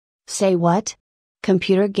Say what?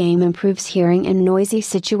 Computer game improves hearing in noisy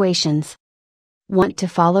situations. Want to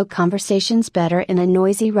follow conversations better in a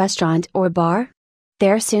noisy restaurant or bar?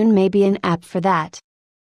 There soon may be an app for that.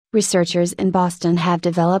 Researchers in Boston have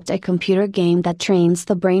developed a computer game that trains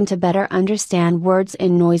the brain to better understand words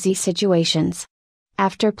in noisy situations.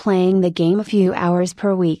 After playing the game a few hours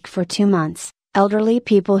per week for 2 months, elderly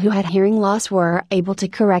people who had hearing loss were able to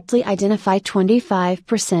correctly identify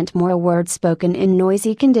 25% more words spoken in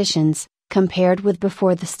noisy conditions, compared with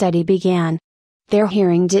before the study began. Their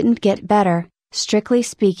hearing didn't get better, strictly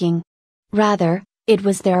speaking. Rather, it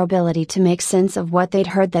was their ability to make sense of what they'd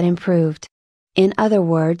heard that improved. In other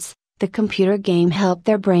words, the computer game helped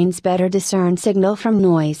their brains better discern signal from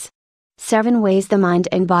noise. 7 ways the mind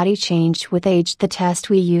and body change with age. The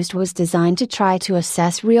test we used was designed to try to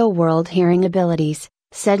assess real-world hearing abilities,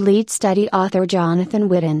 said lead study author Jonathan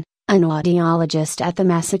Whitten, an audiologist at the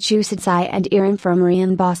Massachusetts Eye and Ear Infirmary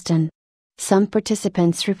in Boston. Some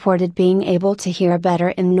participants reported being able to hear better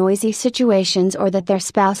in noisy situations or that their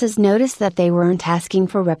spouses noticed that they weren't asking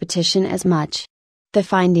for repetition as much. The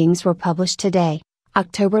findings were published today,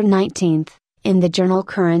 October 19, in the journal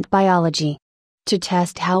Current Biology. To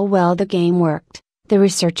test how well the game worked, the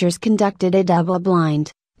researchers conducted a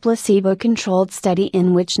double-blind, placebo-controlled study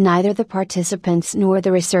in which neither the participants nor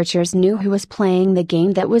the researchers knew who was playing the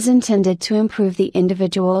game that was intended to improve the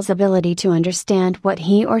individual's ability to understand what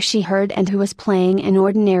he or she heard and who was playing an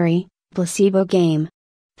ordinary, placebo game.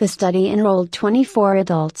 The study enrolled 24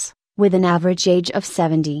 adults, with an average age of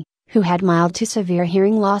 70, who had mild to severe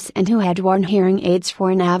hearing loss and who had worn hearing aids for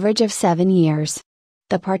an average of 7 years.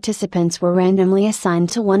 The participants were randomly assigned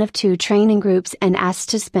to one of 2 training groups and asked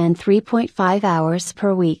to spend 3.5 hours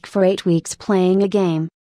per week for 8 weeks playing a game.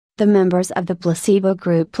 The members of the placebo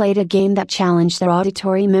group played a game that challenged their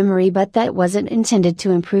auditory memory but that wasn't intended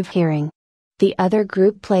to improve hearing. The other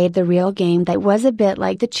group played the real game that was a bit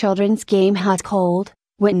like the children's game Hot Cold,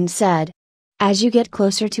 Whitten said. As you get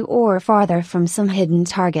closer to or farther from some hidden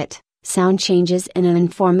target, sound changes in an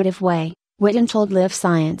informative way, Whitten told Live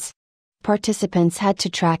Science. Participants had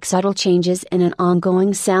to track subtle changes in an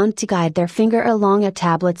ongoing sound to guide their finger along a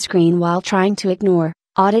tablet screen while trying to ignore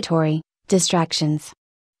auditory distractions.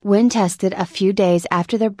 When tested a few days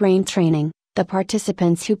after their brain training, the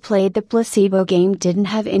participants who played the placebo game didn't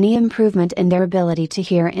have any improvement in their ability to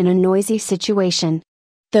hear in a noisy situation.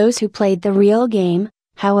 Those who played the real game,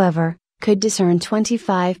 however, could discern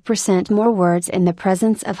 25% more words in the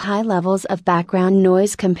presence of high levels of background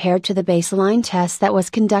noise compared to the baseline test that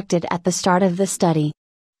was conducted at the start of the study.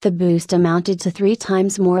 The boost amounted to 3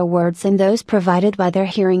 times more words than those provided by their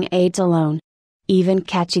hearing aids alone. Even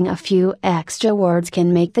catching a few extra words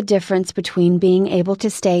can make the difference between being able to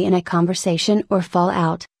stay in a conversation or fall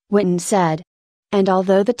out, Whitten said. And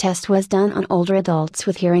although the test was done on older adults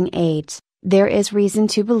with hearing aids, there is reason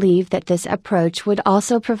to believe that this approach would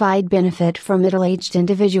also provide benefit for middle-aged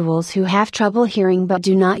individuals who have trouble hearing but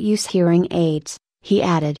do not use hearing aids, he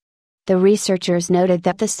added. The researchers noted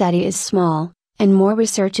that the study is small, and more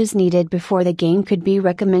research is needed before the game could be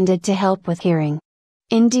recommended to help with hearing.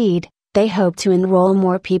 Indeed, they hope to enroll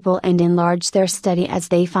more people and enlarge their study as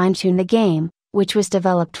they fine-tune the game, which was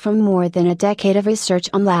developed from more than a decade of research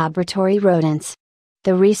on laboratory rodents.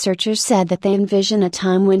 The researchers said that they envision a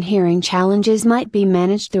time when hearing challenges might be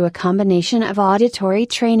managed through a combination of auditory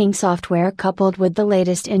training software coupled with the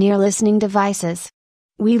latest in-ear listening devices.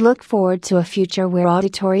 We look forward to a future where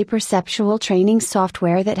auditory perceptual training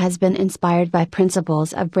software that has been inspired by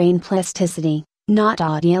principles of brain plasticity, not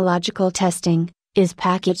audiological testing, is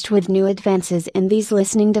packaged with new advances in these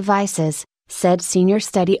listening devices, said senior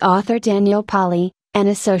study author Daniel Pauly, an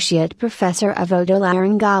associate professor of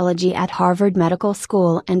otolaryngology at Harvard Medical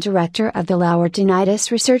School and director of the Lower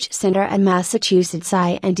Tinnitus Research Center at Massachusetts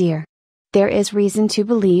Eye and Ear. There is reason to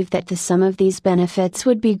believe that the sum of these benefits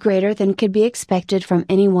would be greater than could be expected from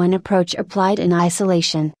any one approach applied in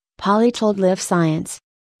isolation, Pauly told Live Science.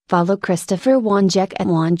 Follow Christopher Wanjek at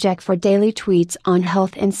Wanjek for daily tweets on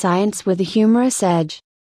health and science with a humorous edge.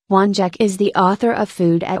 Wanjek is the author of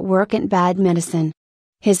Food at Work and Bad Medicine.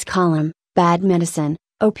 His column, Bad Medicine,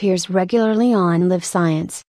 appears regularly on Live Science.